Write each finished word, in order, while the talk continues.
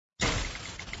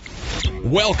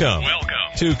Welcome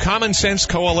to Common Sense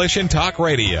Coalition Talk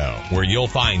Radio, where you'll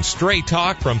find straight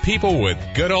talk from people with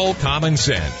good old common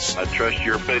sense. I trust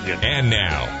your opinion. And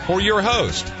now, for your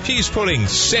host, she's putting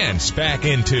sense back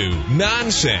into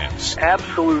nonsense.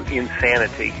 Absolute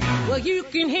insanity. Well, you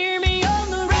can hear me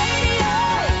on the radio.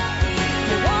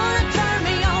 You want to turn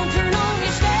me on, turn on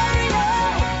your stereo.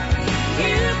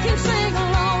 You can sing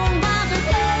along while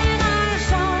they're playing our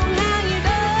song. Now you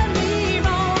done me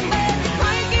wrong, baby,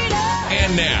 crank it up.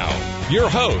 And now, your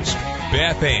host,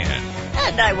 Beth Ann.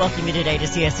 And I welcome you today to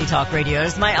CSC Talk Radio.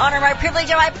 It's my honor, my privilege,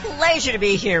 and my pleasure to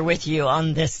be here with you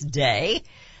on this day.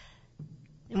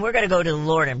 And we're going to go to the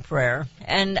Lord in prayer.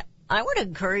 And I want to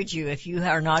encourage you, if you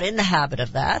are not in the habit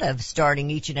of that, of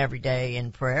starting each and every day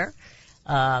in prayer.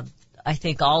 I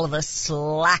think all of us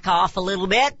slack off a little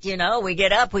bit. You know, we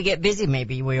get up, we get busy.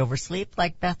 Maybe we oversleep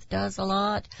like Beth does a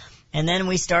lot. And then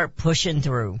we start pushing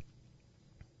through.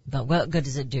 But what good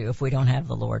does it do if we don't have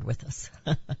the Lord with us?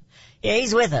 Yeah,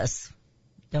 He's with us.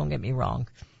 Don't get me wrong.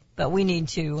 But we need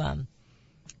to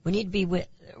be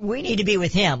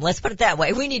with Him. Let's put it that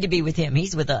way. We need to be with Him.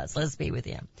 He's with us. Let's be with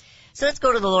Him. So let's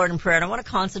go to the Lord in prayer. And I want to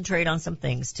concentrate on some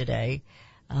things today,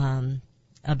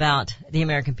 about the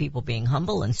American people being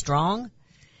humble and strong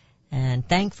and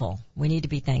thankful. We need to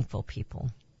be thankful people.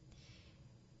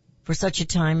 For such a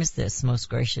time as this, most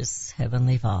gracious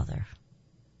Heavenly Father,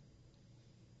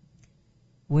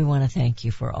 we want to thank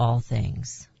you for all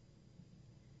things,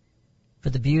 for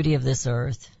the beauty of this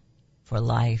earth, for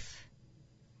life,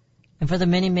 and for the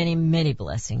many, many, many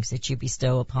blessings that you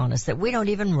bestow upon us that we don't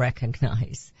even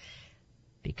recognize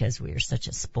because we are such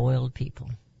a spoiled people.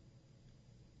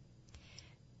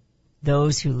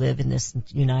 Those who live in this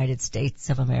United States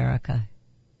of America,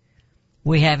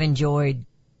 we have enjoyed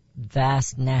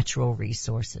vast natural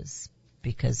resources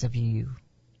because of you.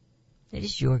 It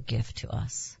is your gift to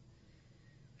us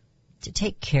to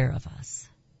take care of us.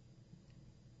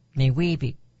 May we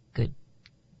be good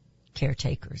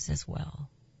caretakers as well.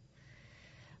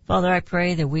 Father, I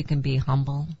pray that we can be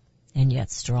humble and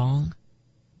yet strong,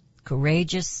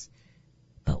 courageous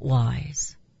but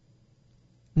wise.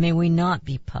 May we not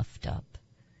be puffed up.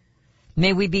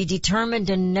 May we be determined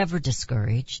and never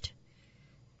discouraged,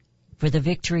 for the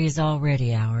victory is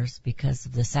already ours because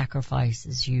of the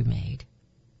sacrifices you made.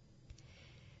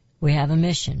 We have a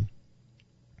mission.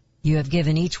 You have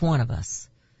given each one of us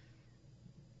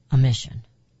a mission,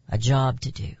 a job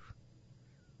to do,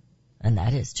 and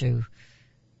that is to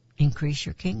increase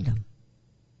your kingdom.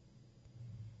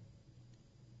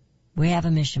 We have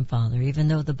a mission, Father, even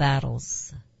though the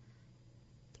battles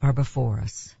are before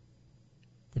us.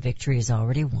 The victory is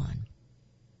already won.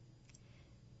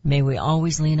 May we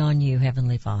always lean on you,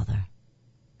 Heavenly Father,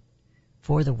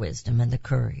 for the wisdom and the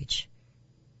courage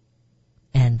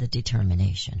and the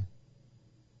determination,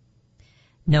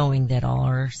 knowing that all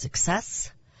our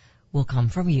success will come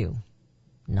from you,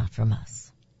 not from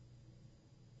us.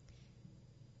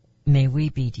 May we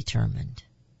be determined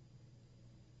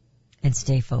and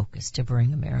stay focused to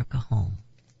bring America home.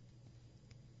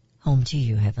 Home to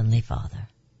you, Heavenly Father.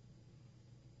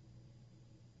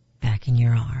 Back in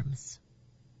your arms.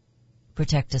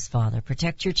 Protect us, Father.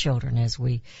 Protect your children as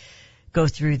we go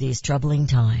through these troubling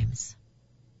times.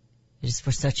 It is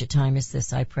for such a time as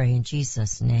this, I pray in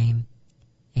Jesus' name.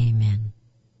 Amen.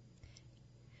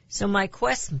 So my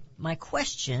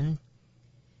question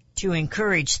to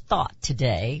encourage thought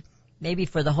today, maybe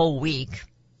for the whole week,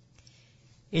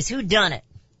 is who done it?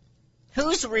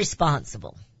 Who's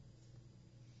responsible?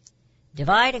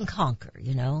 Divide and conquer,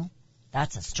 you know.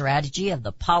 That's a strategy of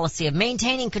the policy of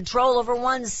maintaining control over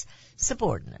one's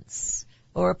subordinates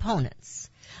or opponents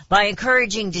by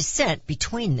encouraging dissent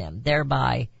between them,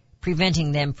 thereby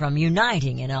preventing them from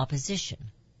uniting in opposition.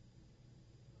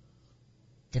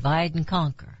 Divide and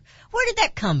conquer. Where did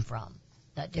that come from?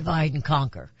 That divide and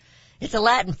conquer. It's a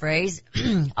Latin phrase.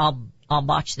 I'll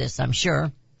botch this, I'm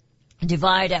sure.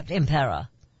 Divide et impera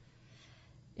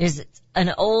is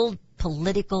an old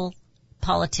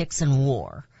politics and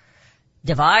war.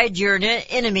 Divide your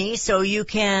enemy so you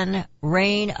can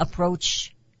reign.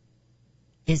 Approach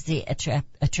is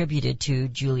attributed to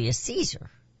Julius Caesar.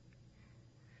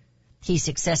 He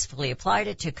successfully applied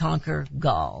it to conquer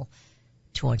Gaul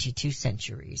 22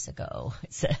 centuries ago,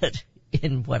 it said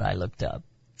in what I looked up.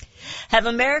 Have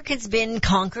Americans been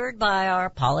conquered by our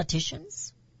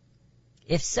politicians?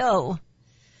 If so,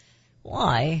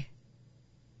 why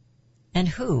and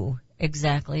who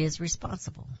exactly is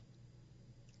responsible?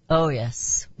 Oh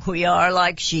yes, we are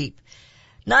like sheep.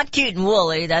 Not cute and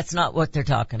woolly, that's not what they're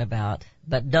talking about,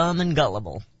 but dumb and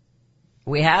gullible.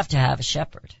 We have to have a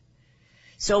shepherd.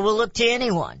 So we'll look to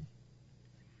anyone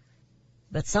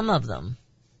But some of them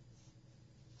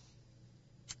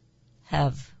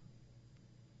have,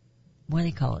 what do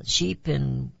you call it, sheep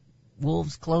in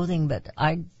wolves' clothing, but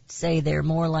I'd say they're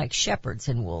more like shepherds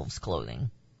in wolves'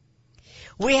 clothing.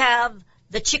 We have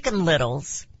the chicken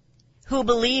littles who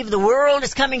believe the world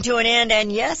is coming to an end,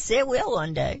 and yes, it will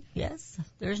one day. Yes,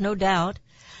 there's no doubt.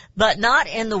 But not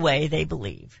in the way they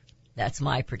believe. That's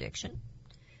my prediction.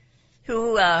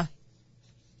 Who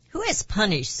has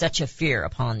punished such a fear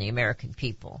upon the American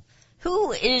people?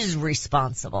 Who is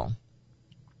responsible?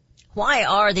 Why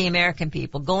are the American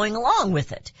people going along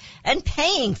with it and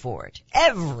paying for it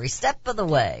every step of the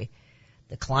way?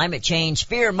 The climate change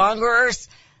fear-mongers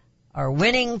are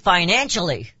winning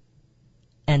financially,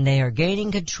 and they are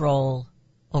gaining control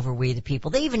over we the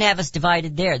people. They even have us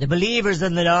divided there, the believers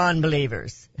and the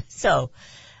non-believers. So,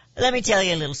 let me tell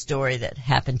you a little story that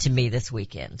happened to me this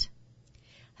weekend.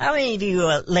 How many of you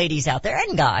ladies out there,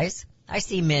 and guys, I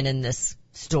see men in this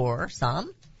store,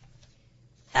 some,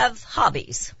 have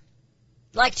hobbies,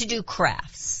 like to do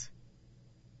crafts,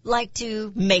 like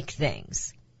to make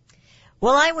things.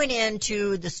 Well, I went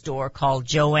into the store called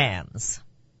Joann's.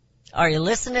 Are you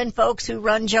listening, folks who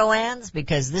run Joann's?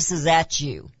 Because this is at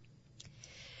you.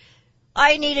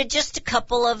 I needed just a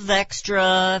couple of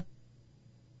extra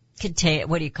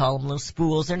what do you call them, little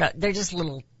spools. They're just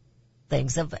little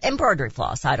things of embroidery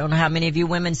floss. I don't know how many of you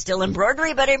women still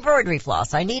embroidery, but embroidery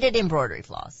floss. I needed embroidery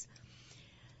floss.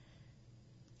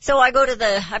 So I go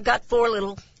to I've got 4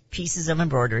 little pieces of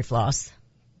embroidery floss,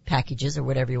 packages or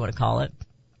whatever you want to call it.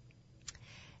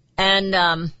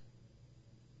 And,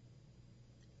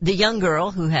 the young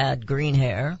girl who had green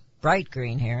hair, bright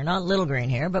green hair, not little green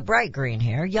hair, but bright green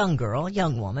hair, young girl,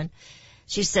 young woman,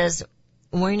 she says,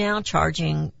 we're now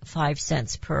charging 5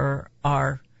 cents per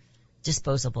our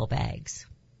disposable bags.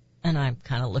 And I'm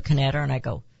kind of looking at her and I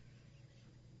go,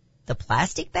 the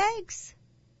plastic bags?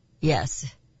 Yes.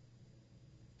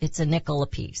 It's a nickel a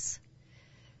piece.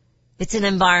 It's an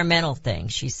environmental thing,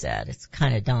 she said. It's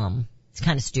kind of dumb. It's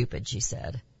kind of stupid, she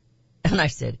said. And I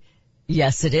said,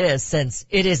 yes, it is, since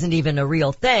it isn't even a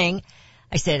real thing.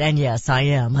 I said, and yes, I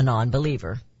am a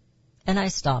non-believer. And I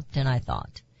stopped and I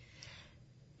thought.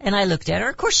 And I looked at her.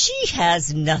 Of course, she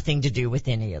has nothing to do with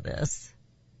any of this.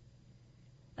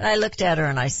 And I looked at her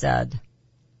and I said,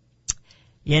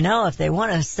 you know, if they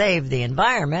want to save the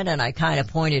environment, and I kind of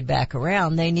pointed back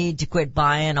around, they need to quit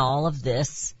buying all of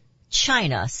this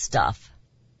China stuff.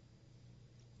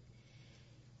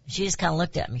 She just kind of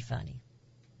looked at me funny.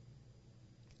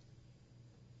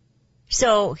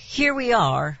 So here we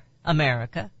are,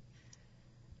 America.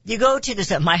 You go to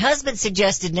the, my husband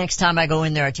suggested next time I go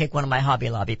in there I take one of my Hobby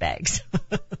Lobby bags.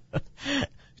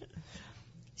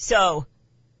 So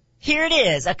here it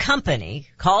is, a company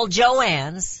called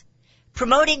Joann's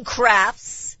promoting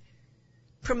crafts,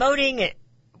 promoting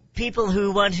people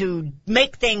who want to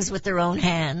make things with their own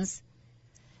hands.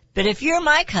 But if you're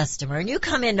my customer and you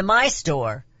come into my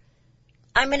store,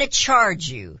 I'm going to charge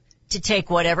you to take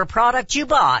whatever product you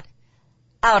bought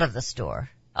out of the store.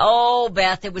 Oh,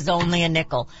 Beth, it was only a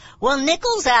nickel. Well,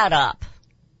 nickels add up.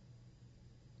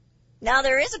 Now,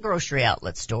 there is a grocery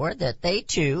outlet store that they,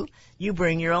 too, you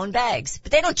bring your own bags.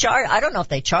 But they don't charge, I don't know if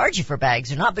they charge you for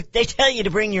bags or not, but they tell you to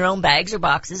bring your own bags or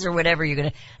boxes or whatever you're going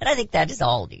to. And I think that is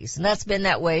Aldi's. And that's been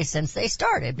that way since they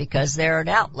started because they're an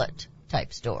outlet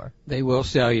type store. They will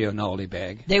sell you an Aldi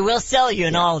bag. They will sell you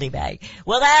an Aldi bag.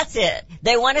 Well, that's it.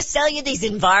 They want to sell you these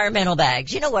environmental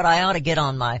bags. You know what? I ought to get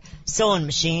on my sewing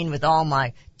machine with all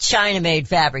my China-made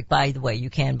fabric. By the way,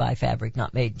 you can buy fabric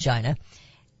not made in China.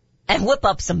 And whip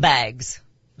up some bags.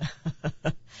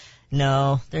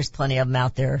 No, there's plenty of them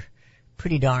out there.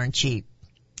 Pretty darn cheap.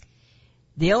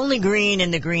 The only green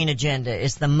in the green agenda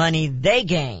is the money they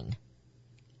gain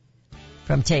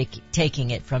from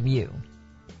taking it from you.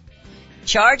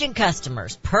 Charging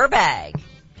customers per bag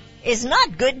is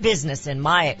not good business in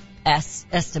my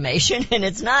estimation, and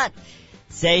it's not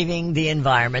saving the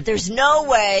environment. There's no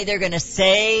way they're going to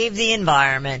save the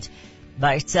environment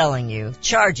by charging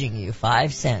you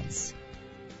 5 cents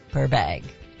per bag.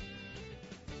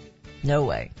 No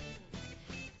way.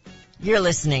 You're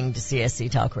listening to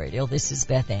CSC Talk Radio. This is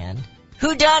Beth Ann.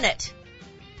 Who done it?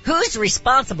 Who's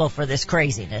responsible for this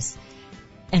craziness?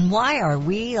 And why are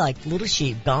we like little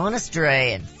sheep going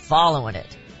astray and following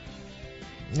it?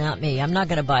 Not me. I'm not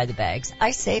going to buy the bags.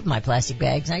 I save my plastic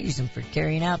bags. I use them for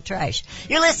carrying out trash.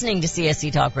 You're listening to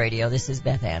CSC Talk Radio. This is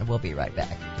Beth Ann. We'll be right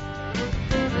back.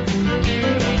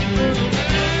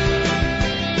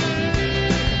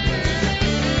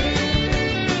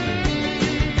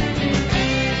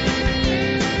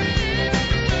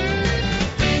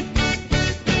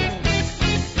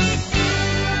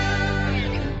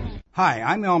 Hi,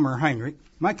 I'm Elmer Heinrich.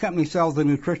 My company sells a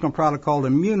nutritional product called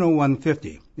Immuno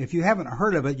 150. If you haven't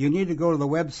heard of it, you need to go to the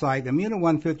website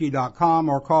immuno150.com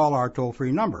or call our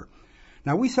toll-free number.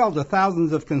 Now, we sell to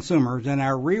thousands of consumers, and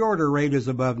our reorder rate is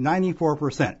above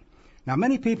 94%. Now,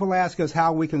 many people ask us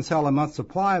how we can sell a month's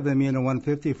supply of Immuno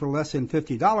 150 for less than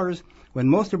 $50 when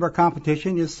most of our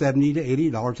competition is $70 to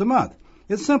 $80 a month.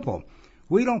 It's simple.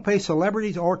 We don't pay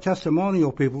celebrities or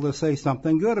testimonial people to say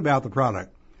something good about the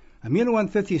product. Immuno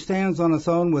 150 stands on its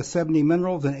own with 70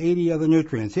 minerals and 80 other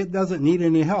nutrients. It doesn't need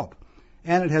any help.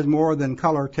 And it has more than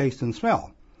color, taste, and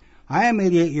smell. I am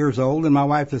 88 years old and my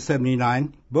wife is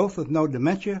 79, both with no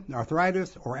dementia,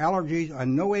 arthritis, or allergies,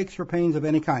 and no aches or pains of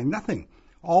any kind. Nothing.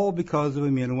 All because of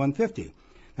Immuno 150.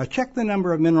 Now check the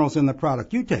number of minerals in the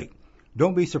product you take.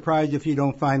 Don't be surprised if you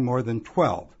don't find more than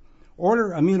 12. Order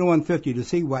Immuno 150 to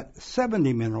see what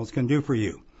 70 minerals can do for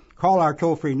you. Call our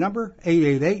toll-free number,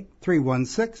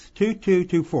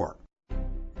 888-316-2224.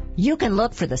 You can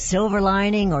look for the silver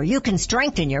lining, or you can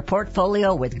strengthen your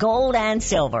portfolio with gold and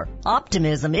silver.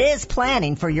 Optimism is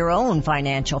planning for your own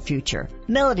financial future.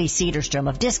 Melody Cedarstrom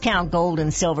of Discount Gold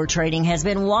and Silver Trading has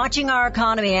been watching our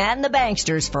economy and the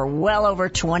banksters for well over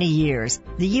 20 years.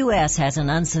 The U.S. has an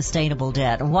unsustainable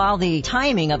debt, and while the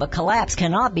timing of a collapse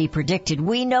cannot be predicted,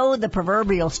 we know the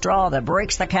proverbial straw that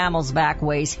breaks the camel's back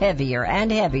weighs heavier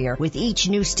and heavier with each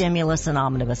new stimulus and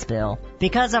omnibus bill.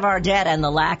 Because of our debt and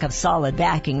the lack of solid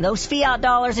backing, those fiat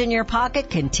dollars in your pocket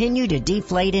continue to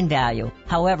deflate in value.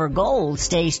 However, gold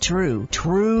stays true.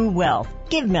 True wealth.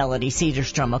 Give Melody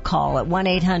Cedarstrom a call at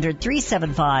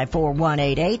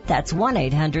 1-800-375-4188. That's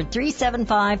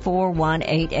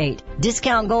 1-800-375-4188.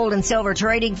 Discount Gold and Silver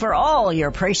Trading for all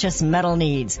your precious metal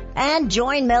needs. And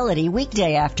join Melody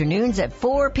weekday afternoons at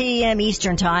 4 p.m.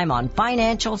 Eastern Time on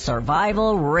Financial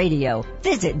Survival Radio.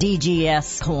 Visit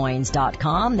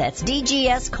dgscoins.com. That's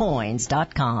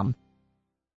dgscoins.com.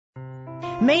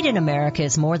 Made in America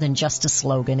is more than just a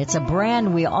slogan. It's a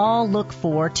brand we all look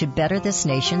for to better this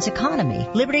nation's economy.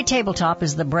 Liberty Tabletop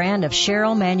is the brand of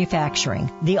Sherrill Manufacturing,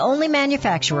 the only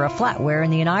manufacturer of flatware in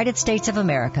the United States of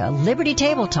America. Liberty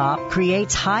Tabletop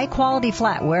creates high-quality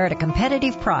flatware at a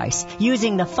competitive price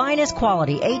using the finest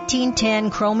quality 1810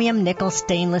 chromium nickel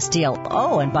stainless steel.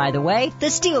 Oh, and by the way,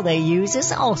 the steel they use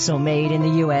is also made in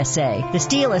the USA. The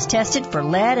steel is tested for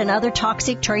lead and other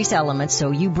toxic trace elements,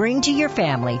 so you bring to your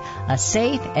family a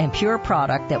safe and pure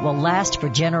product that will last for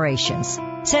generations.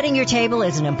 Setting your table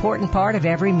is an important part of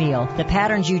every meal. The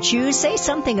patterns you choose say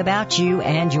something about you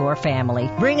and your family.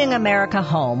 Bringing America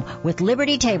home with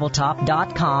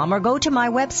LibertyTabletop.com, or go to my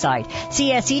website,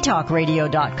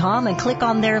 CSETalkRadio.com, and click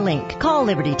on their link. Call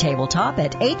Liberty Tabletop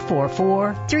at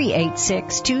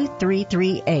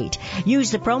 844-386-2338.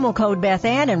 Use the promo code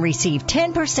BethAnn and receive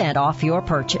 10% off your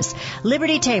purchase.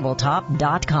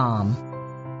 LibertyTabletop.com.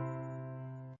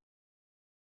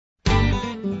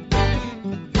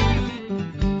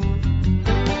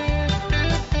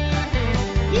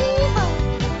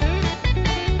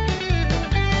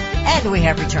 We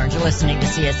have returned. You're listening to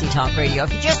CSE Talk Radio.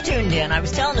 If you just tuned in, I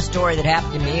was telling a story that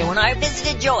happened to me when I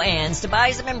visited Joann's to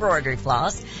buy some embroidery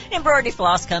floss. Embroidery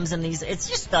floss comes in these, it's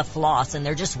just the floss, and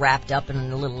they're just wrapped up in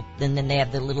a little, and then they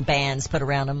have the little bands put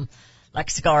around them, like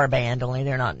a cigar band, only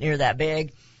they're not near that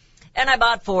big. And I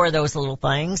bought 4 of those little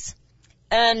things.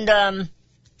 And then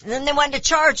they wanted to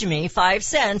charge me 5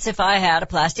 cents if I had a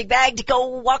plastic bag to go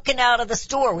walking out of the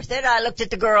store with it. I looked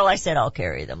at the girl, I said, I'll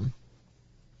carry them.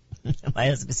 My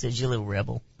husband says, you little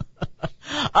rebel.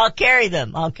 I'll carry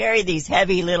them. I'll carry these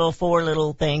heavy little 4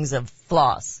 little things of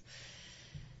floss.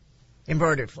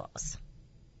 Embroidered floss.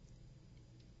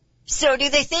 So do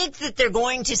they think that they're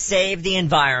going to save the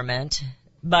environment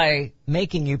by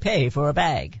making you pay for a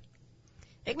bag?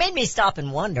 It made me stop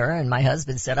and wonder, and my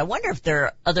husband said, I wonder if there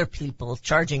are other people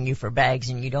charging you for bags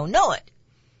and you don't know it.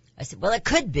 I said, well, it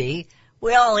could be.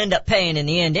 We all end up paying in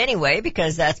the end anyway,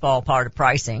 because that's all part of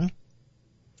pricing.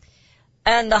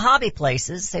 And the hobby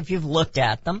places, if you've looked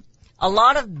at them, a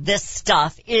lot of this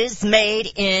stuff is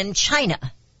made in China.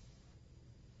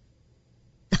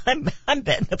 I'm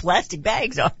betting the plastic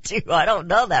bags are too. I don't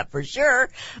know that for sure,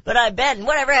 but I bet.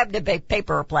 Whatever happened to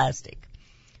paper or plastic?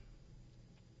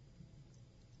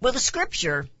 Well, the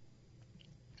scripture,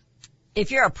 if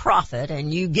you're a prophet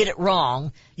and you get it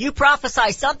wrong, you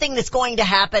prophesy something that's going to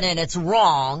happen and it's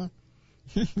wrong,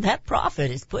 that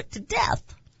prophet is put to death.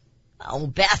 Oh,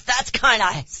 Beth, that's kind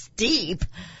of steep.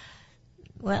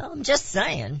 Well, I'm just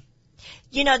saying.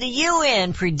 You know, the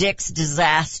UN predicts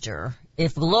disaster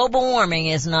if global warming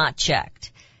is not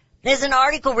checked. There's an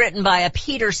article written by a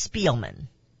Peter Spielman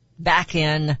back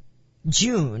in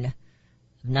June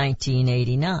of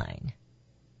 1989.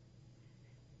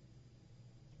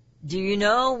 Do you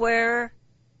know where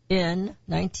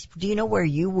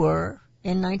you were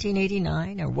in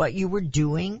 1989 or what you were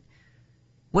doing?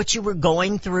 What you were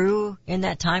going through in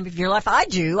that time of your life? I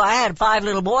do. I had 5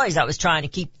 little boys I was trying to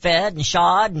keep fed and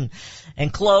shod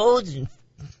and clothed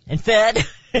and fed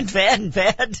and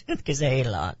fed because they ate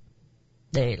a lot.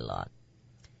 They ate a lot.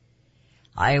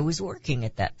 I was working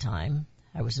at that time.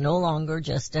 I was no longer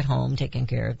just at home taking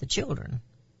care of the children.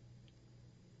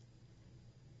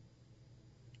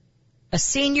 A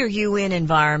senior UN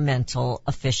environmental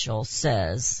official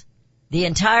says the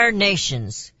entire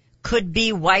nations could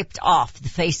be wiped off the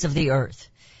face of the earth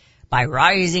by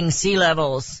rising sea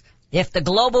levels if the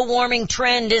global warming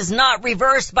trend is not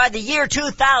reversed by the year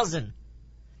 2000.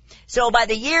 So by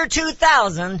the year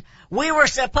 2000, we were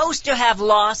supposed to have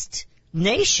lost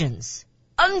nations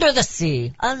under the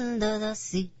sea, under the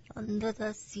sea, under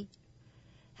the sea.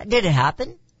 Did it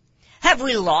happen? Have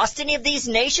we lost any of these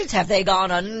nations? Have they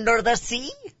gone under the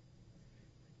sea?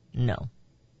 No,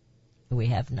 we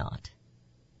have not.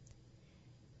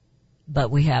 But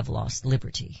we have lost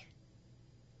liberty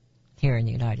here in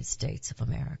the United States of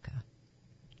America.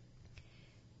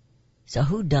 So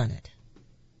who done it?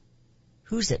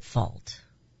 Who's at fault?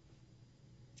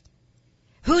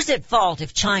 Who's at fault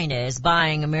if China is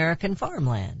buying American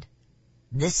farmland?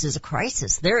 This is a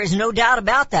crisis. There is no doubt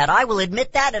about that. I will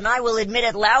admit that, and I will admit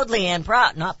it loudly and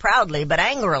not proudly, but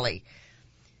angrily.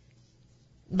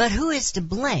 But who is to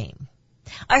blame?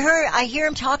 I hear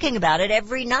him talking about it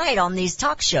every night on these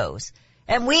talk shows,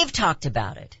 and we've talked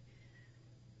about it.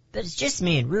 But it's just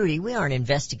me and Rudy. We aren't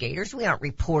investigators. We aren't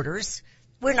reporters.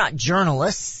 We're not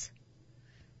journalists.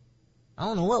 I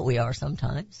don't know what we are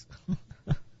sometimes.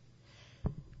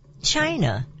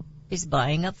 China is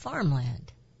buying up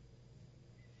farmland.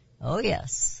 Oh,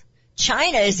 yes.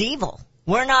 China is evil.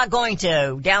 We're not going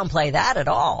to downplay that at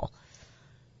all.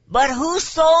 But who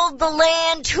sold the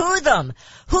land to them?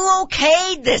 Who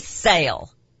okayed this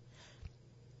sale?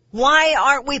 Why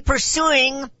aren't we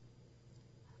pursuing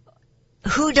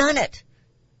who done it?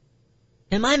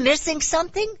 Am I missing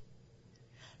something?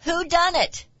 Who done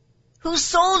it? Who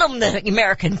sold them the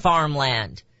American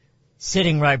farmland?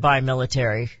 Sitting right by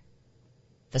military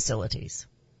facilities.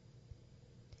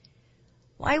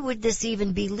 Why would this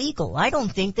even be legal? I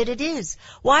don't think that it is.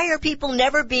 Why are people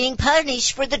never being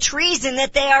punished for the treason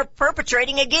that they are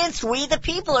perpetrating against we the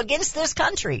people, against this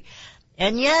country?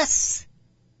 And yes,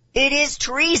 it is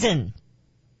treason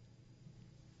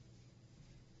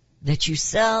that you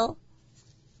sell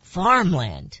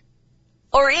farmland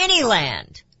or any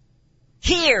land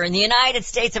here in the United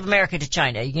States of America to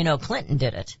China. You know, Clinton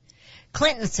did it.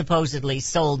 Clinton supposedly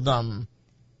sold them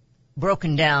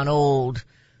broken down old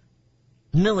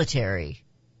military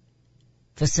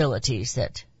facilities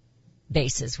that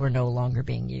bases were no longer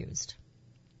being used.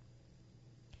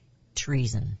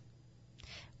 Treason.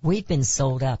 We've been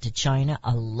sold out to China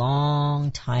a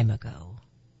long time ago.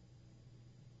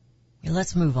 Now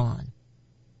let's move on.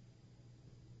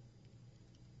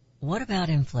 What about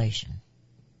inflation?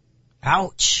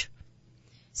 Ouch.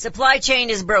 Supply chain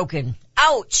is broken.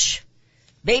 Ouch.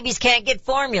 Babies can't get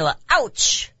formula.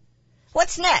 Ouch.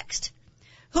 What's next?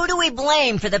 Who do we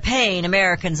blame for the pain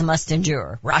Americans must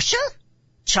endure? Russia?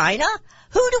 China?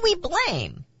 Who do we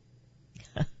blame?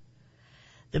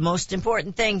 The most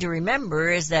important thing to remember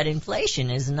is that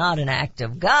inflation is not an act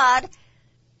of God,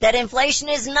 that inflation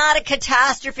is not a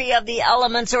catastrophe of the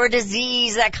elements or a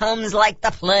disease that comes like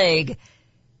the plague.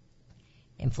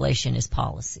 Inflation is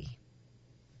policy.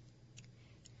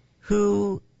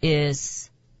 Who is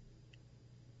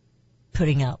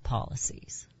putting out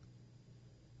policies?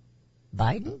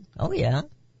 Biden? Oh, yeah.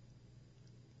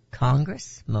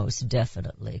 Congress? Most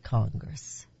definitely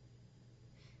Congress.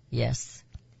 Yes,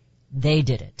 they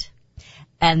did it.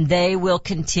 And they will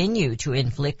continue to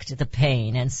inflict the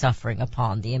pain and suffering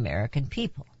upon the American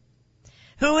people.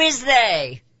 Who is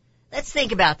they? Let's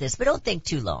think about this, but don't think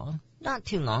too long. Not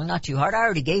too long, not too hard. I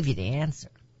already gave you the answer.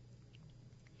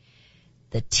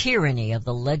 The tyranny of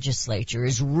the legislature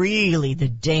is really the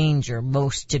danger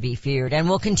most to be feared and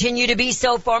will continue to be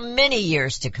so for many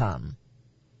years to come.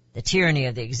 The tyranny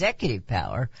of the executive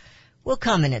power will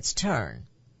come in its turn,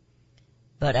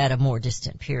 but at a more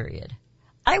distant period.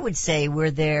 I would say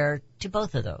we're there to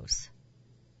both of those.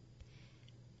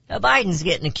 Now, Biden's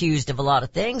getting accused of a lot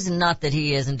of things, and not that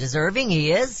he isn't deserving,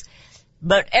 he is.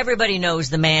 But everybody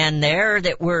knows the man there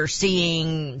that we're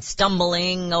seeing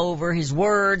stumbling over his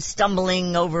words,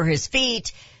 stumbling over his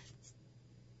feet,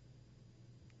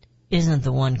 isn't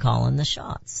the one calling the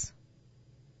shots.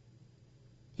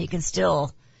 He can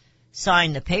still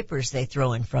sign the papers they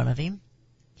throw in front of him.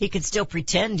 He could still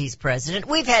pretend he's president.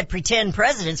 We've had pretend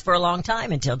presidents for a long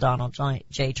time until Donald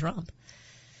J. Trump.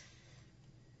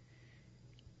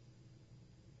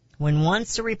 When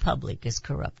once a republic is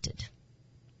corrupted,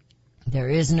 there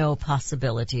is no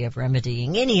possibility of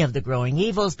remedying any of the growing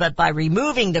evils, but by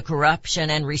removing the corruption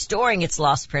and restoring its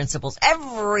lost principles,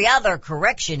 every other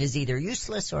correction is either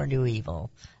useless or new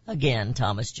evil. Again,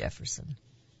 Thomas Jefferson.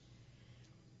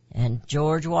 And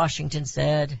George Washington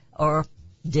said, or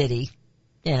did he?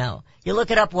 You know, you look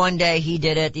it up one day, he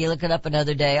did it. You look it up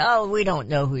another day, oh, we don't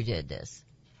know who did this.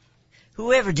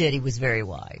 Whoever did, he was very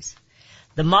wise.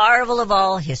 The marvel of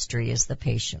all history is the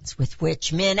patience with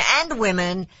which men and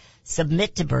women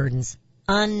submit to burdens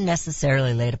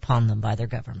unnecessarily laid upon them by their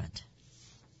government.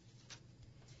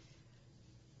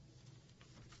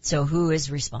 So who is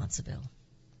responsible?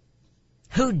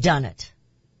 Who done it?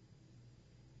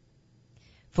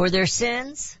 For their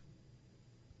sins,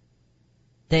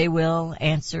 they will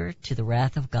answer to the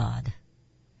wrath of God.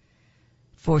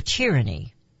 For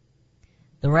tyranny,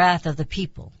 the wrath of the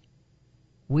people,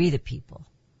 we the people,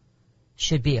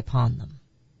 should be upon them.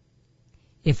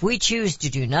 If we choose to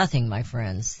do nothing, my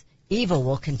friends, evil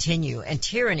will continue and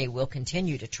tyranny will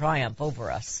continue to triumph over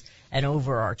us and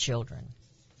over our children.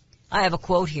 I have a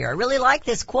quote here. I really like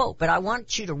this quote, but I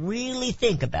want you to really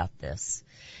think about this.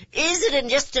 Is it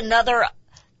just another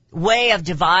way of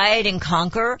divide and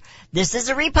conquer? This is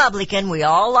a Republican. We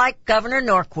all like Governor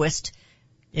Norquist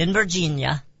in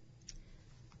Virginia.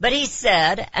 But he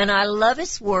said, and I love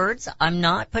his words. I'm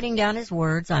not putting down his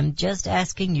words. I'm just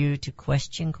asking you to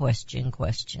question.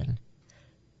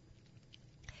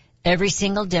 Every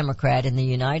single Democrat in the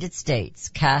United States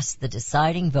cast the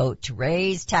deciding vote to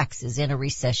raise taxes in a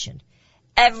recession.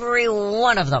 Every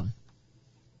one of them.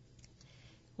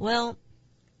 Well,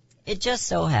 it just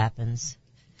so happens.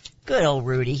 Good old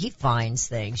Rudy, he finds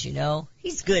things, you know.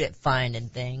 He's good at finding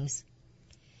things.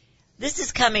 This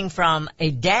is coming from a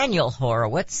Daniel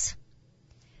Horowitz.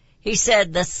 He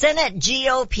said the Senate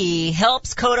GOP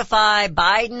helps codify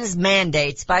Biden's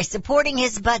mandates by supporting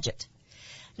his budget.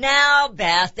 Now,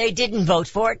 Beth, they didn't vote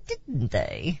for it, didn't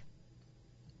they?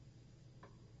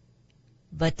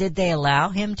 But did they allow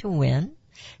him to win?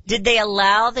 Did they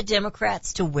allow the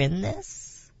Democrats to win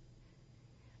this?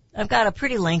 I've got a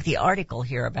pretty lengthy article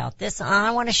here about this, and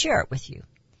I want to share it with you.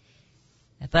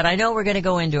 But I know we're going to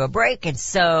go into a break, and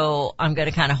so I'm going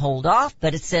to kind of hold off.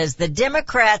 But it says the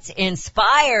Democrats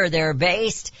inspire their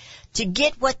base to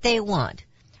get what they want,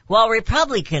 while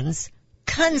Republicans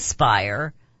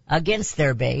conspire against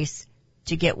their base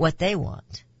to get what they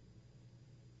want.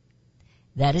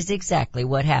 That is exactly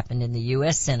what happened in the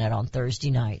U.S. Senate on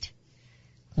Thursday night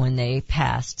when they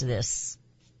passed this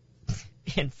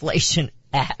Inflation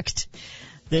Act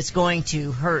that's going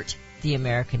to hurt the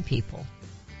American people.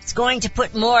 It's going to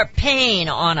put more pain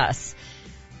on us.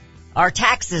 Our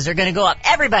taxes are going to go up.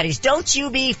 Everybody's, don't you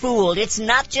be fooled. It's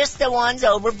not just the ones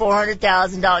over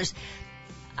 $400,000.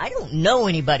 I don't know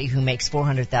anybody who makes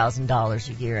 $400,000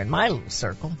 a year in my little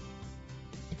circle.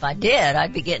 If I did,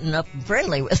 I'd be getting up and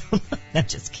friendly with them. I'm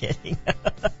just kidding.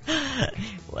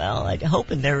 Well, I'm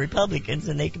hoping they're Republicans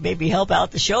and they can maybe help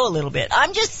out the show a little bit.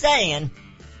 I'm just saying,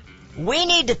 we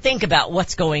need to think about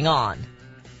what's going on.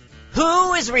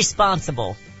 Who is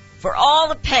responsible for all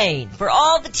the pain, for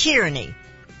all the tyranny,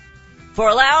 for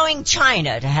allowing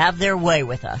China to have their way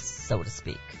with us, so to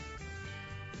speak?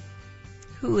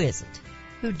 Who is it?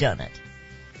 Who done it?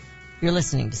 You're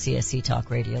listening to CSC Talk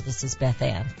Radio. This is Beth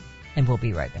Ann, and we'll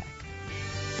be right back.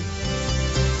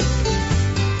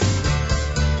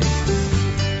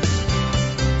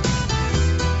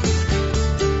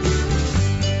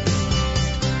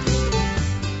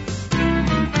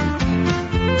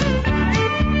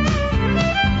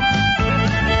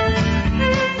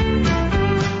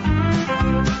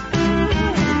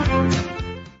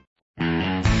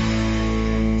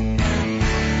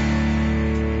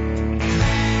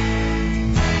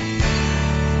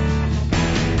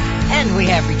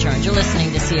 You're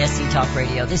listening to CSC Talk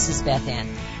Radio. This is Beth Ann.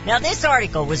 Now, this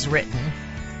article was written,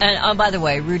 and by the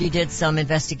way, Rudy did some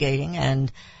investigating,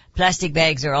 and plastic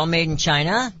bags are all made in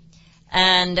China,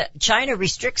 and China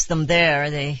restricts them there.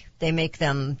 They make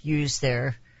them use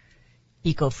their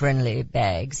eco-friendly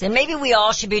bags. And maybe we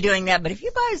all should be doing that, but if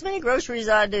you buy as many groceries as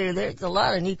I do, there's a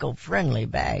lot of eco-friendly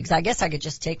bags. I guess I could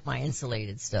just take my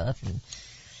insulated stuff,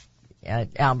 and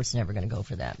Albert's never going to go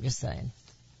for that. I'm just saying.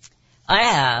 I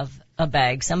have a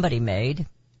bag somebody made,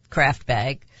 craft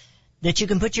bag, that you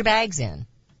can put your bags in.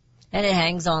 And it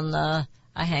hangs I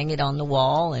hang it on the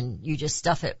wall, and you just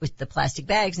stuff it with the plastic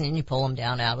bags, and then you pull them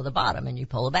down out of the bottom, and you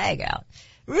pull a bag out.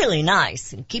 Really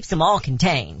nice, and keeps them all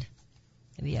contained.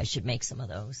 Maybe I should make some of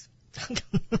those.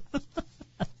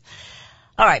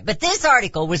 All right, but this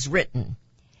article was written,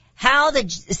 How the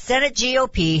Senate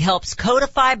GOP Helps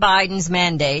Codify Biden's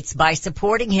Mandates by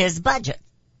Supporting His Budget.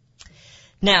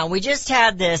 Now, we just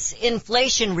had this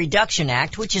Inflation Reduction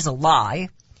Act, which is a lie,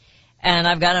 and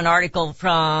I've got an article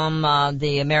from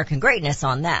the American Greatness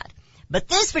on that. But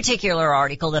this particular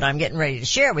article that I'm getting ready to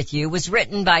share with you was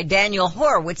written by Daniel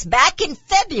Horowitz back in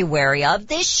February of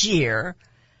this year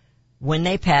when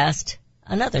they passed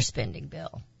another spending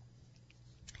bill.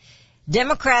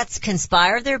 Democrats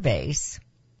conspire their base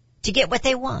to get what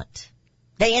they want.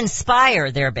 They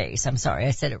inspire their base. I'm sorry,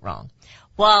 I said it wrong.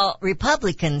 While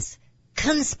Republicans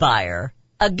conspire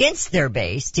against their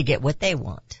base to get what they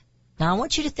want. Now, I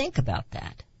want you to think about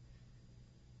that.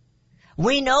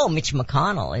 We know Mitch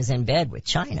McConnell is in bed with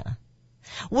China.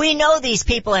 We know these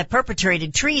people have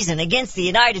perpetrated treason against the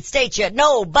United States, yet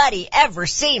nobody ever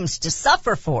seems to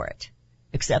suffer for it,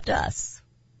 except us.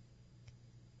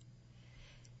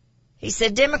 He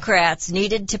said Democrats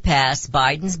needed to pass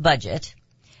Biden's budget,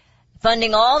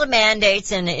 funding all the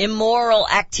mandates and immoral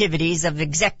activities of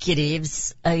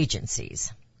executives'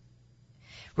 agencies.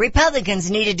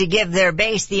 Republicans needed to give their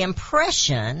base the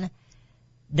impression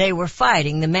they were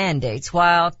fighting the mandates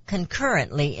while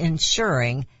concurrently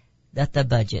ensuring that the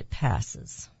budget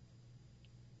passes.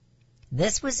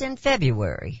 This was in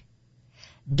February.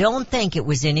 Don't think it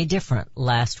was any different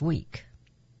last week.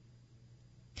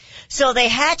 So they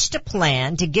hatched a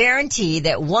plan to guarantee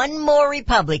that one more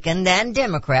Republican than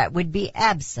Democrat would be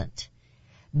absent,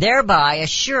 thereby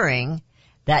assuring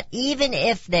that even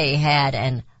if they had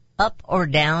an up or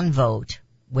down vote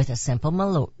with a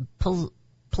simple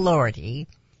plurality,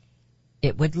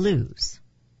 it would lose.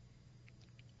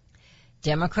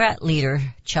 Democrat leader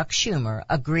Chuck Schumer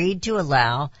agreed to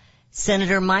allow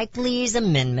Senator Mike Lee's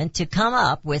amendment to come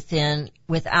up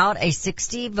without a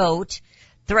 60-vote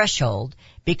threshold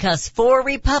because 4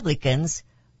 Republicans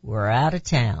were out of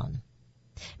town.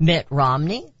 Mitt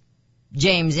Romney,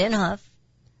 James Inhofe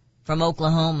from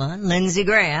Oklahoma, Lindsey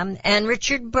Graham, and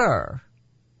Richard Burr.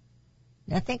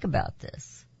 Now think about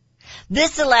this.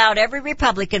 This allowed every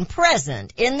Republican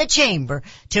present in the chamber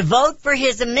to vote for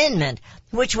his amendment,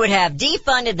 which would have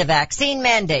defunded the vaccine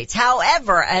mandates.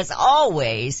 However, as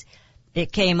always,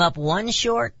 it came up one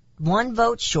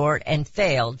vote short and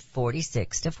failed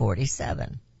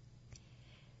 46-47.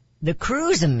 The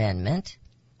Cruz amendment,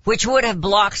 which would have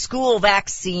blocked school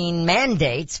vaccine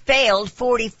mandates, failed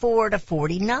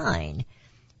 44-49,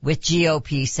 with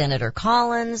GOP Senator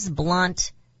Collins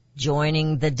Blunt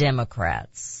joining the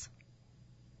Democrats.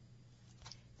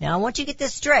 Now, I want you to get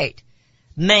this straight.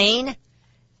 Maine,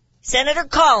 Senator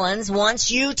Collins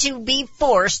wants you to be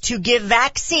forced to give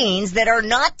vaccines that are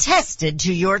not tested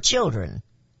to your children.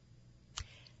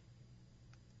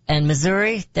 And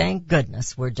Missouri, thank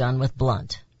goodness we're done with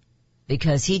Blunt,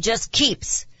 because he just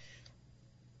keeps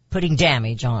putting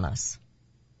damage on us.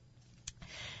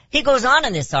 He goes on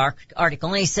in this article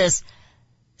and he says,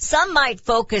 some might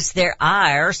focus their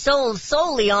ire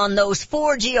solely on those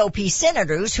 4 GOP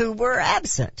senators who were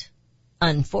absent.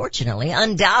 Unfortunately,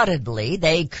 undoubtedly,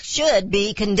 they should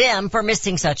be condemned for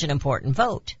missing such an important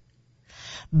vote.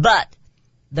 But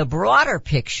the broader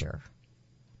picture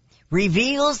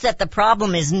reveals that the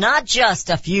problem is not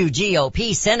just a few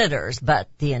GOP senators, but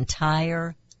the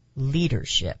entire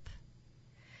leadership.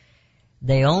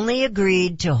 They only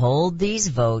agreed to hold these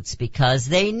votes because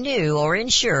they knew or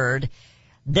ensured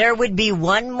there would be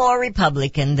one more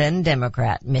Republican than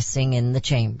Democrat missing in the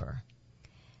chamber.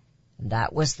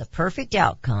 That was the perfect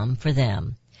outcome for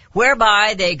them,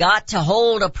 whereby they got to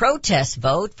hold a protest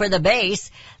vote for the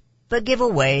base, but give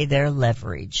away their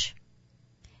leverage.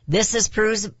 This is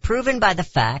proven by the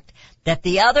fact that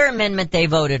the other amendment they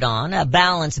voted on, a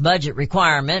balanced budget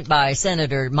requirement by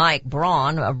Senator Mike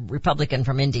Braun, a Republican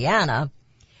from Indiana,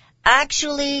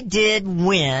 actually did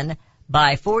win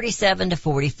by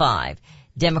 47-45.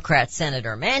 Democrat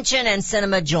Senator Manchin and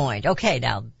Sinema joined. Okay,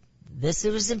 now, this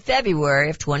was in February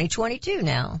of 2022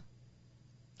 now.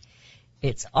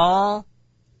 It's all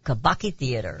kabaki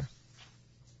theater.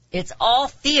 It's all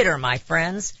theater, my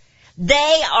friends.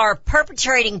 They are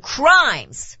perpetrating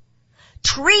crimes,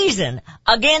 treason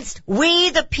against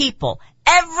we the people,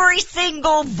 every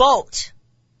single vote.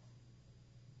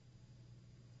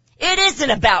 It isn't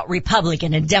about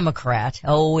Republican and Democrat.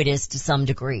 Oh, it is to some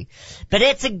degree. But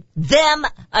it's them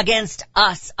against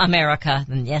us, America.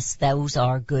 And yes, those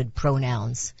are good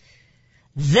pronouns.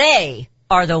 They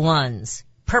are the ones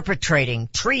perpetrating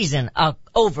treason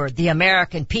over the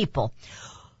American people.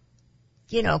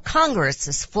 You know, Congress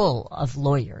is full of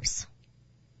lawyers.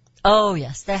 Oh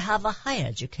yes, they have a high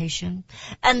education,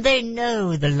 and they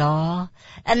know the law,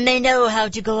 and they know how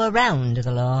to go around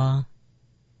the law.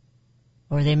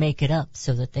 Or they make it up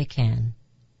so that they can.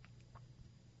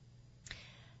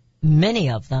 Many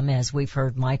of them, as we've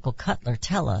heard Michael Cutler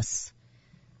tell us,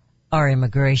 are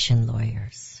immigration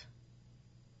lawyers.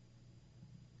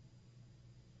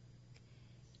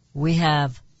 We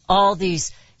have all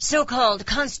these so-called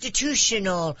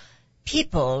constitutional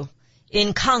people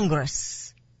in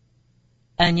Congress,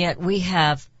 and yet we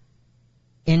have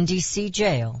in D.C.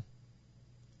 jail,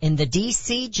 in the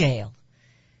D.C. jail,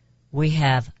 we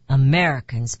have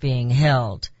Americans being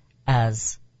held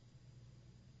as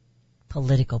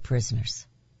political prisoners.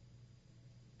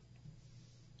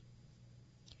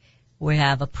 We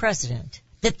have a president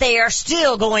that they are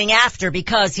still going after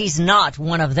because he's not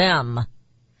one of them.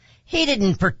 He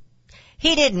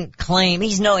didn't claim,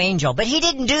 he's no angel, but he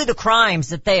didn't do the crimes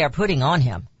that they are putting on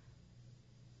him.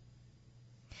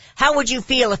 How would you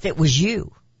feel if it was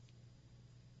you?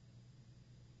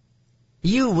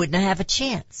 You wouldn't have a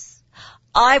chance.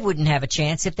 I wouldn't have a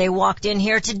chance if they walked in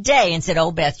here today and said,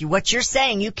 oh, Beth, what you're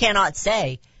saying you cannot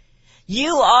say.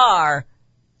 You are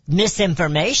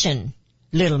misinformation,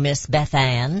 little Miss Beth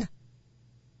Ann.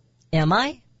 Am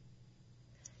I?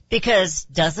 Because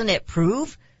doesn't it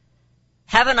prove?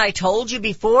 Haven't I told you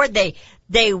before? They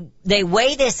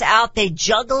weigh this out, they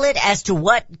juggle it as to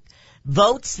what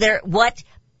what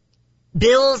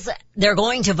bills they're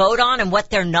going to vote on and what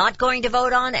they're not going to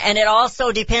vote on, and it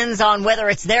also depends on whether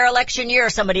it's their election year or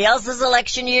somebody else's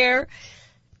election year,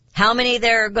 how many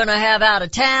they're going to have out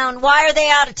of town. Why are they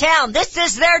out of town? This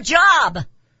is their job.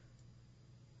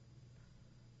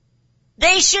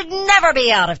 They should never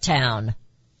be out of town.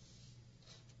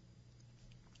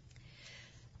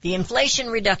 The Inflation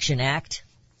Reduction Act,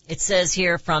 it says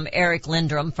here from Eric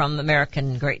Lindrum from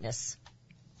American Greatness.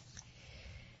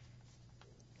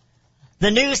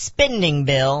 The new spending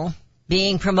bill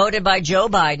being promoted by Joe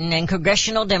Biden and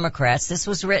congressional Democrats, this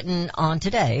was written on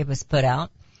today, it was put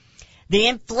out. The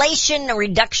Inflation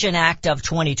Reduction Act of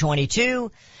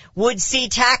 2022 would see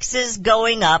taxes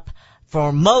going up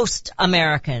for most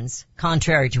Americans,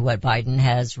 contrary to what Biden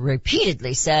has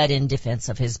repeatedly said in defense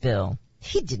of his bill.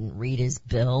 He didn't read his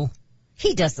bill.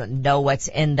 He doesn't know what's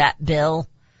in that bill.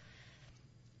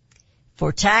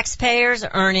 For taxpayers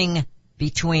earning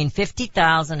between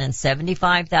 $50,000 and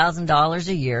 $75,000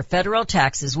 a year, federal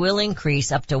taxes will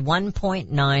increase up to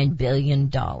 $1.9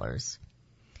 billion.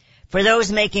 For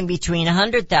those making between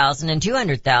 $100,000 and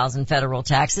 $200,000, federal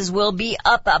taxes will be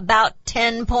up about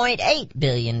 $10.8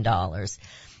 billion.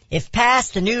 If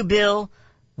passed, the new bill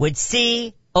would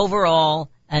see overall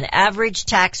an average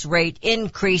tax rate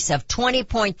increase of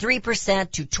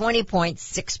 20.3% to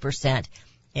 20.6%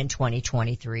 in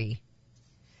 2023.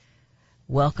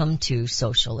 Welcome to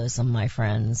socialism, my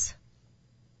friends.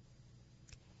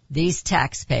 These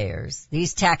taxpayers,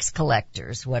 these tax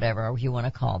collectors, whatever you want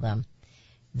to call them,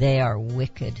 they are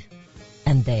wicked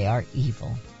and they are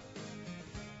evil.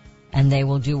 And they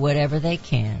will do whatever they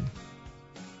can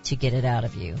to get it out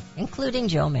of you, including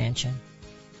Joe Manchin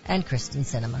and Kristen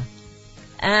Sinema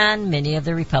and many of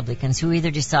the Republicans who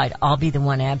either decide I'll be the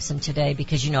one absent today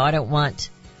because, I don't want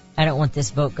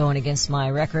this vote going against my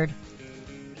record.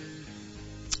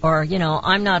 Or,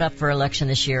 I'm not up for election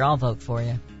this year, I'll vote for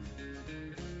you.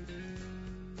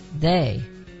 They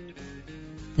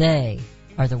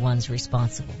are the ones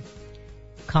responsible.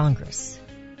 Congress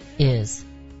is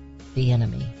the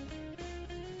enemy.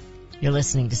 You're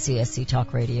listening to CSC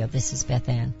Talk Radio. This is Beth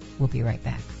Ann. We'll be right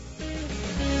back.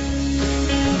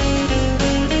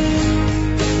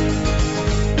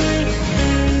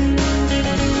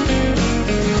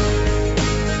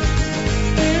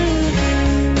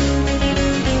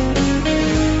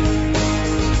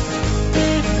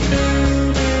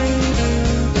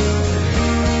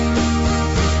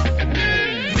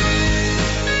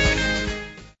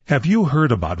 Have you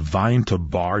heard about Vine to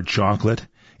Bar chocolate?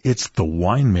 It's the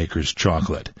winemaker's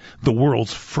chocolate, the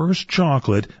world's first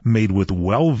chocolate made with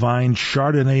well-vined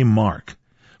Chardonnay marc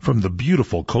from the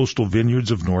beautiful coastal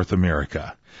vineyards of North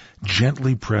America.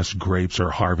 Gently pressed grapes are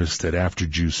harvested after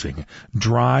juicing,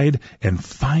 dried and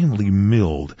finely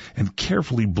milled and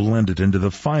carefully blended into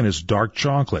the finest dark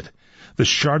chocolate. The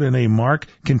Chardonnay marc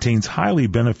contains highly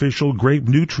beneficial grape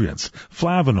nutrients,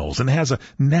 flavanols, and has a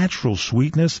natural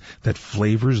sweetness that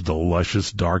flavors the luscious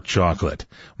dark chocolate.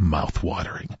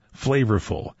 Mouth-watering,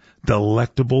 flavorful,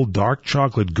 delectable dark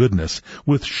chocolate goodness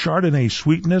with Chardonnay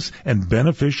sweetness and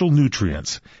beneficial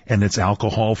nutrients. And it's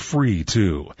alcohol-free,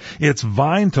 too. It's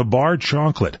Vine to Bar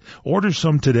chocolate. Order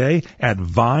some today at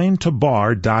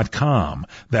vinetobar.com.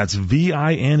 That's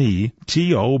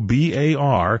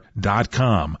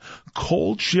VINETOBAR.com.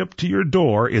 Cold shipped to your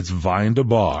door, it's Vine to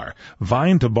Bar.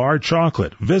 Vine to Bar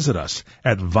chocolate. Visit us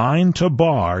at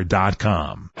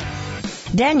vinetobar.com.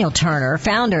 Daniel Turner,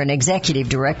 founder and executive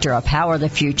director of Power the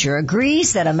Future,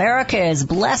 agrees that America is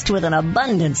blessed with an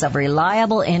abundance of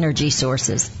reliable energy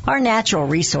sources. Our natural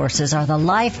resources are the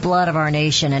lifeblood of our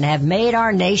nation and have made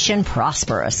our nation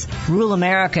prosperous. Rural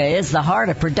America is the heart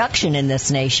of production in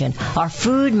this nation. Our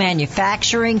food,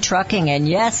 manufacturing, trucking, and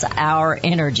yes, our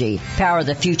energy. Power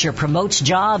the Future promotes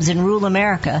jobs in rural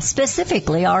America,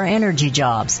 specifically our energy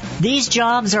jobs. These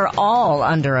jobs are all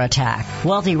under attack.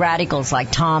 Wealthy radicals like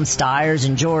Tom Stiers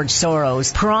and George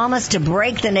Soros promise to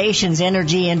break the nation's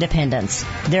energy independence.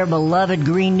 Their beloved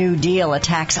Green New Deal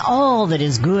attacks all that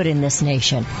is good in this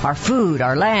nation. Our food,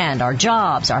 our land, our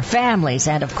jobs, our families,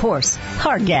 and of course,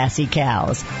 our gassy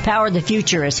cows. Power the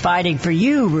Future is fighting for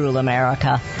you, rural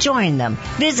America. Join them.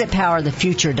 Visit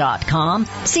PowerTheFuture.com.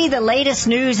 See the latest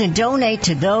news and donate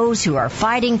to those who are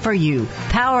fighting for you.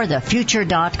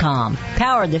 PowerTheFuture.com.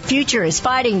 Power the Future is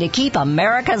fighting to keep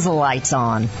America's lights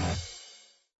on.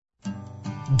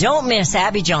 Don't miss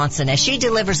Abby Johnson as she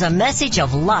delivers a message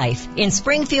of life in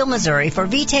Springfield, Missouri for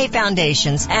Vitae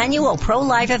Foundation's annual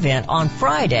pro-life event on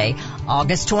Friday,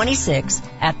 August 26th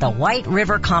at the White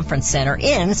River Conference Center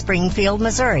in Springfield,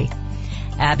 Missouri.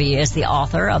 Abby is the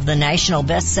author of the national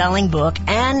best-selling book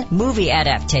and movie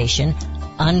adaptation,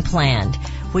 Unplanned,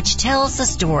 which tells the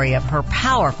story of her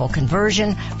powerful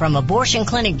conversion from abortion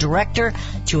clinic director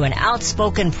to an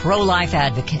outspoken pro-life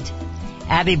advocate.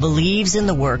 Abby believes in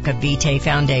the work of Vitae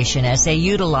Foundation as they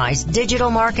utilize digital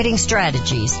marketing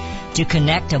strategies to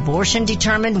connect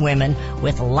abortion-determined women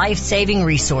with life-saving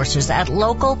resources at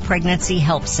local pregnancy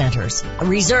help centers.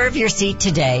 Reserve your seat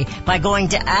today by going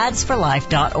to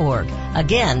adsforlife.org.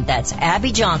 Again, that's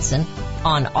Abby Johnson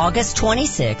on August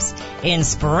 26th in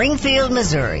Springfield,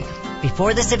 Missouri.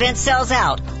 Before this event sells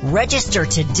out, register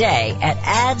today at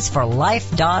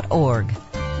adsforlife.org.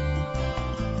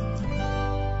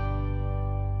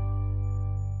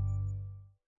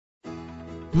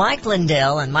 Mike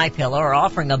Lindell and MyPillow are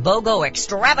offering a BOGO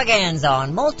extravaganza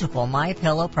on multiple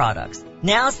MyPillow products.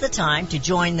 Now's the time to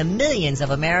join the millions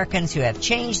of Americans who have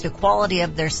changed the quality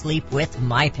of their sleep with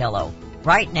MyPillow.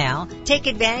 Right now, take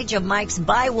advantage of Mike's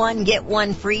buy one, get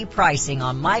one free pricing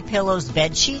on MyPillow's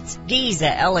bed sheets,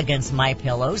 Giza Elegance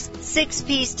MyPillows,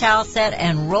 6-piece towel set,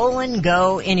 and Roll and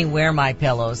Go Anywhere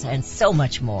MyPillows, and so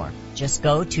much more. Just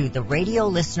go to the radio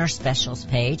listener specials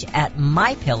page at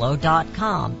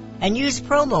MyPillow.com and use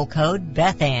promo code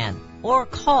BethAnn or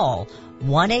call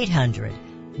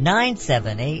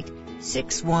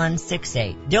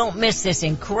 1-800-978-6168. Don't miss this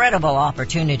incredible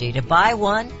opportunity to buy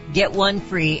one, get one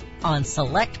free on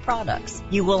select products.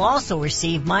 You will also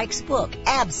receive Mike's book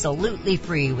absolutely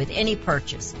free with any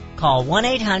purchase. Call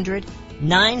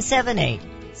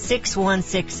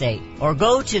 1-800-978-6168 or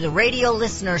go to the radio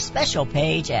listener special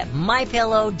page at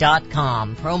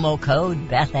MyPillow.com, promo code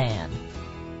BethAnn.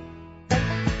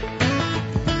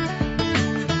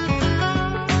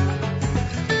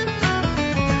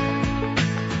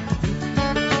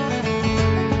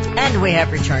 And we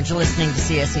have returned to listening to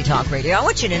CSC Talk Radio. I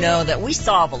want you to know that we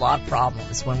solve a lot of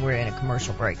problems when we're in a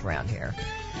commercial break around here.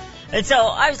 And so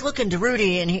I was looking to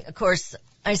Rudy, and he, of course,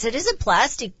 I said, is it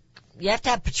plastic? You have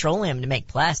to have petroleum to make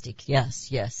plastic.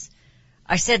 Yes, yes.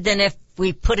 I said, then if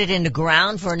we put it in the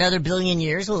ground for another billion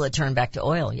years, will it turn back to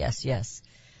oil? Yes, yes.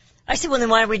 I said, well, then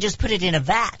why don't we just put it in a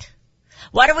vat?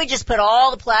 Why don't we just put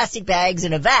all the plastic bags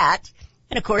in a vat?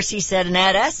 And, of course, he said, and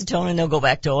add acetone, and they'll go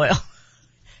back to oil.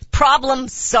 Problem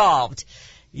solved.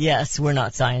 Yes, we're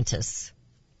not scientists.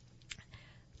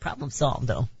 Problem solved,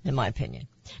 though, in my opinion.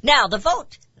 Now, the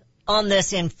vote on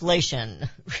this inflation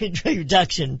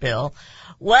reduction bill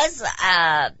was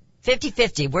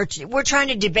 50-50. We're trying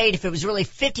to debate if it was really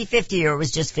 50-50 or it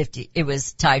was just 50. It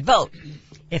was tied vote.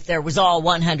 If there was all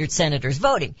 100 senators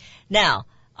voting. Now,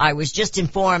 I was just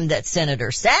informed that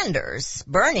Senator Sanders,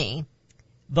 Bernie,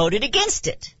 voted against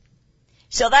it.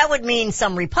 So that would mean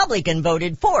some Republican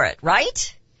voted for it,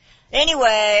 right?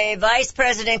 Anyway, Vice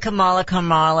President Kamala,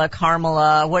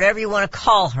 whatever you want to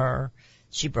call her,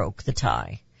 she broke the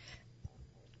tie.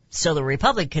 So the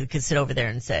Republican could sit over there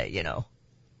and say, you know,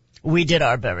 we did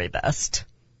our very best,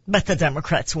 but the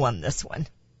Democrats won this one.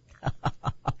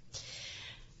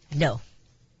 No.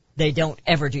 They don't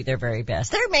ever do their very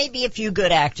best. There may be a few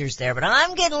good actors there, but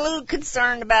I'm getting a little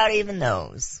concerned about even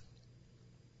those.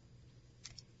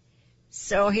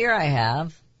 So here I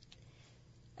have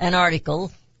an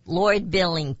article, Lloyd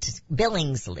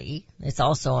Billingsley, it's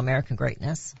also American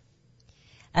Greatness,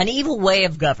 An Evil Way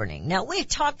of Governing. Now, we've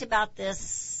talked about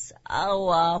this a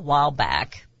while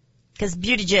back, because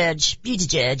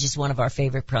Buttigieg is one of our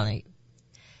favorite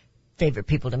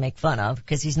people to make fun of,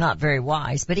 because he's not very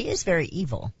wise, but he is very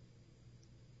evil.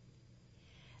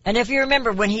 And if you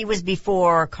remember when he was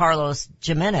before Carlos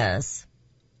Jimenez,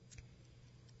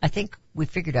 I think we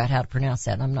figured out how to pronounce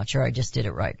that. I'm not sure I just did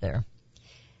it right there.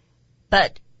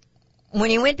 But when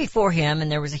he went before him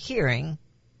and there was a hearing,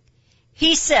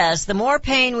 he says the more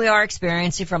pain we are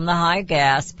experiencing from the high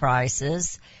gas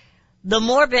prices, the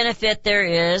more benefit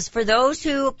there is for those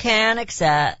who can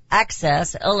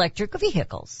access electric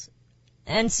vehicles.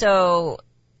 And so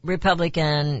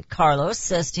Republican Carlos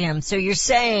says to him, so you're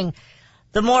saying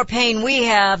the more pain we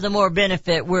have, the more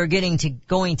benefit we're going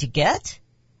to get?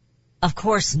 Of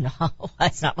course no.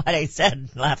 That's not what I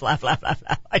said. Laugh, laugh, laugh, laugh,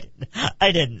 laugh.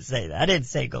 I didn't say that. I didn't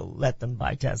say go let them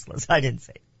buy Teslas. I didn't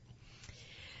say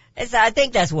it. I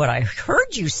think that's what I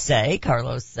heard you say,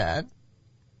 Carlos said.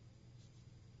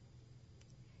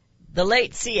 The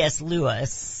late C.S.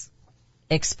 Lewis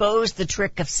exposed the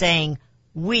trick of saying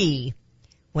we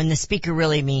when the speaker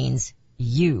really means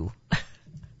you.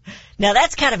 Now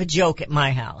that's kind of a joke at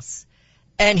my house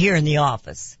and here in the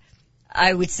office.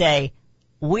 I would say,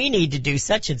 we need to do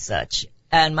such and such.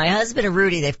 And my husband and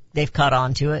Rudy, they've caught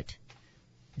on to it.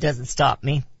 Doesn't stop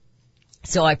me.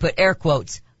 So I put air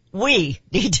quotes, we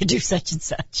need to do such and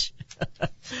such.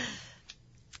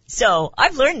 So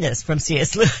I've learned this from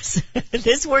C.S. Lewis.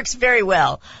 This works very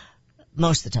well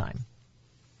most of the time.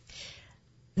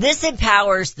 This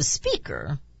empowers the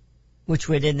speaker, which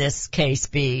would in this case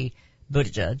be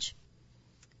Buttigieg,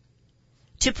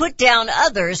 to put down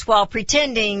others while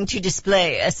pretending to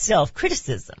display a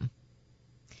self-criticism.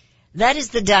 That is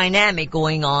the dynamic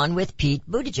going on with Pete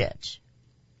Buttigieg,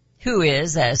 who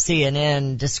is, as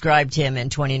CNN described him in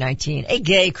 2019, a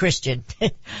gay Christian.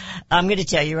 I'm going to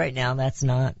tell you right now, he's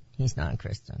not a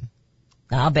Christian.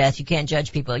 Now, Beth, you can't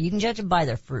judge people. You can judge them by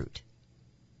their fruit.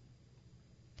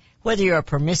 Whether you're a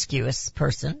promiscuous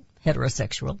person,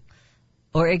 heterosexual,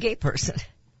 or a gay person,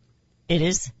 it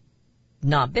is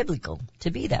not biblical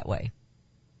to be that way.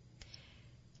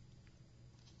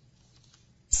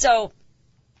 So,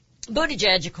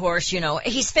 Buttigieg, of course,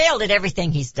 he's failed at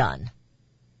everything he's done.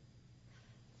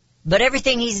 But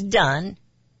everything he's done,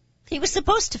 he was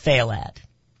supposed to fail at.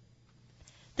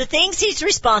 The things he's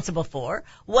responsible for,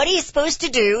 what he's supposed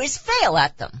to do is fail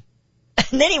at them.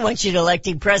 And then he wants you to elect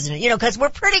him president, because we're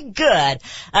pretty good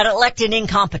at electing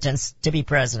incompetence to be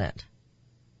president.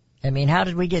 I mean, how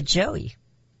did we get Joey?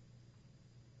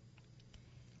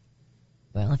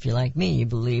 Well, if you're like me, you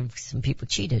believe some people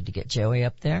cheated to get Joey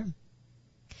up there.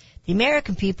 The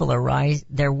American people they're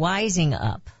wising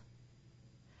up.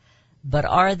 But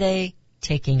are they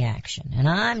taking action? And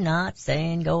I'm not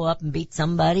saying go up and beat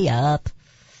somebody up.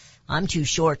 I'm too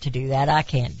short to do that. I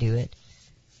can't do it.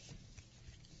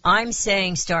 I'm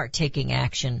saying start taking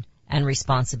action and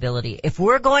responsibility. If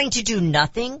we're going to do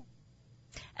nothing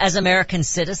as American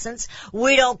citizens,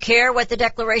 we don't care what the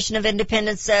Declaration of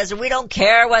Independence says, or we don't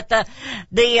care what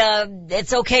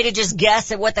it's okay to just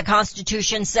guess at what the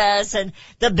Constitution says, and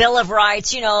the Bill of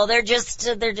Rights, they're just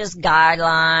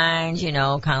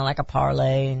guidelines, kind of like a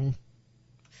parlay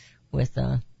with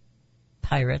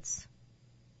pirates.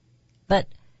 But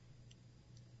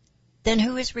then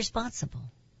who is responsible?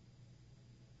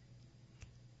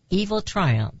 Evil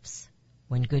triumphs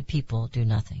when good people do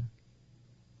nothing.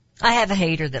 I have a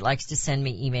hater that likes to send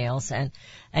me emails,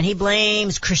 and he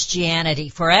blames Christianity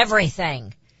for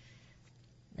everything.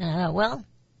 Well,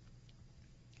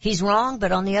 he's wrong,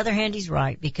 but on the other hand, he's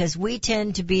right, because we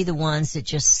tend to be the ones that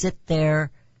just sit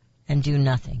there and do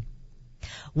nothing.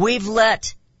 We've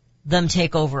let them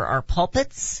take over our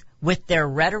pulpits with their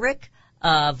rhetoric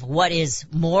of what is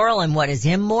moral and what is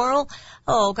immoral.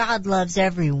 Oh, God loves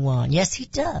everyone. Yes, he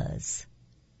does.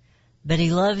 But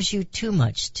he loves you too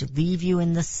much to leave you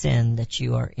in the sin that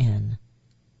you are in.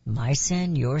 My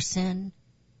sin, your sin.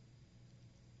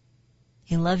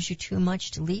 He loves you too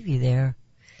much to leave you there.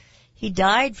 He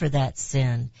died for that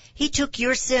sin. He took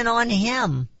your sin on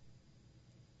him.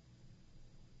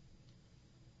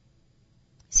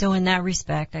 So in that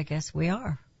respect, I guess we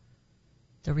are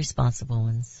the responsible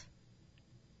ones.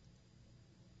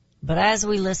 But as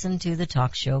we listen to the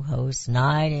talk show hosts,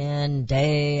 night in,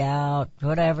 day out,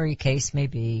 whatever the case may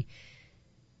be,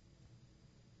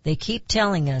 they keep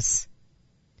telling us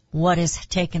what has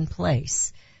taken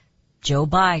place. Joe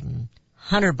Biden,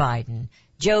 Hunter Biden,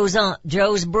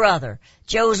 Joe's brother,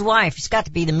 Joe's wife. She's got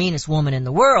to be the meanest woman in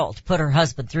the world to put her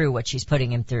husband through what she's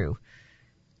putting him through.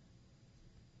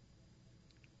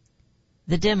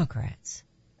 The Democrats,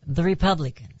 the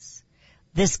Republicans,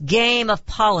 this game of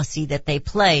policy that they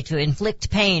play to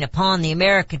inflict pain upon the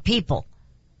American people.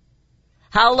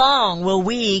 How long will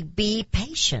we be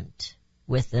patient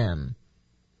with them?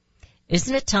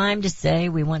 Isn't it time to say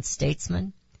we want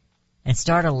statesmen and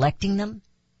start electing them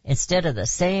instead of the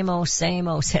same old.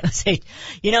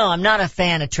 You know, I'm not a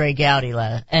fan of Trey Gowdy,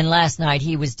 and last night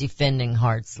he was defending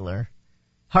Hartzler.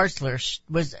 Hartzler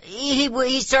was,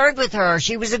 he served with her.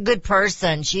 She was a good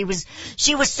person. She was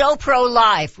so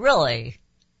pro-life, really.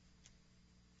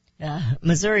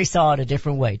 Missouri saw it a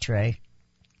different way, Trey.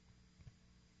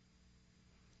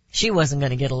 She wasn't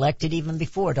going to get elected even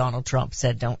before Donald Trump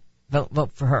said don't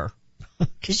vote for her.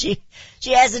 Cause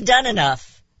she hasn't done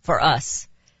enough for us.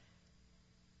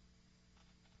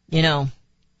 You know,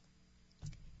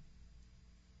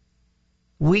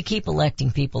 we keep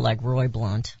electing people like Roy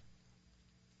Blunt,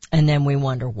 and then we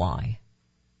wonder why.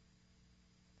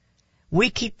 We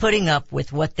keep putting up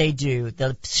with what they do,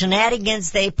 the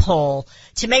shenanigans they pull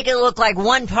to make it look like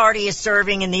one party is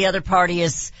serving and the other party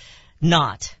is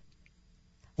not.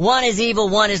 One is evil,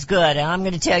 one is good, and I'm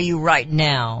going to tell you right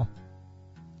now,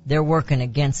 they're working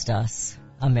against us,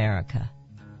 America.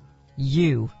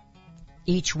 You,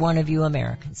 each one of you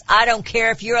Americans. I don't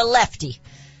care if you're a lefty.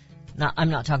 No, I'm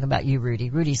not talking about you, Rudy.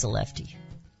 Rudy's a lefty.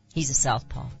 He's a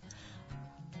southpaw.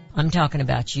 I'm talking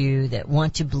about you that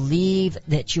want to believe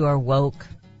that you are woke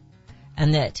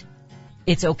and that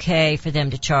it's okay for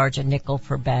them to charge a nickel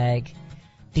per bag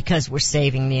because we're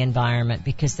saving the environment,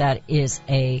 because that is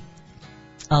a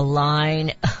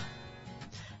line.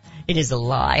 It is a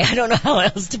lie. I don't know how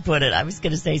else to put it. I was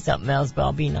going to say something else, but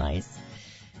I'll be nice.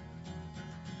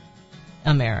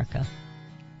 America,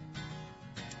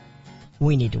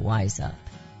 we need to wise up.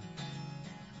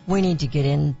 We need to get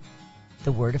in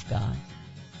the Word of God.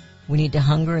 We need to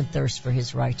hunger and thirst for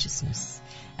His righteousness.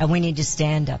 And we need to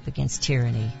stand up against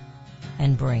tyranny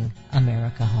and bring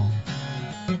America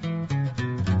home.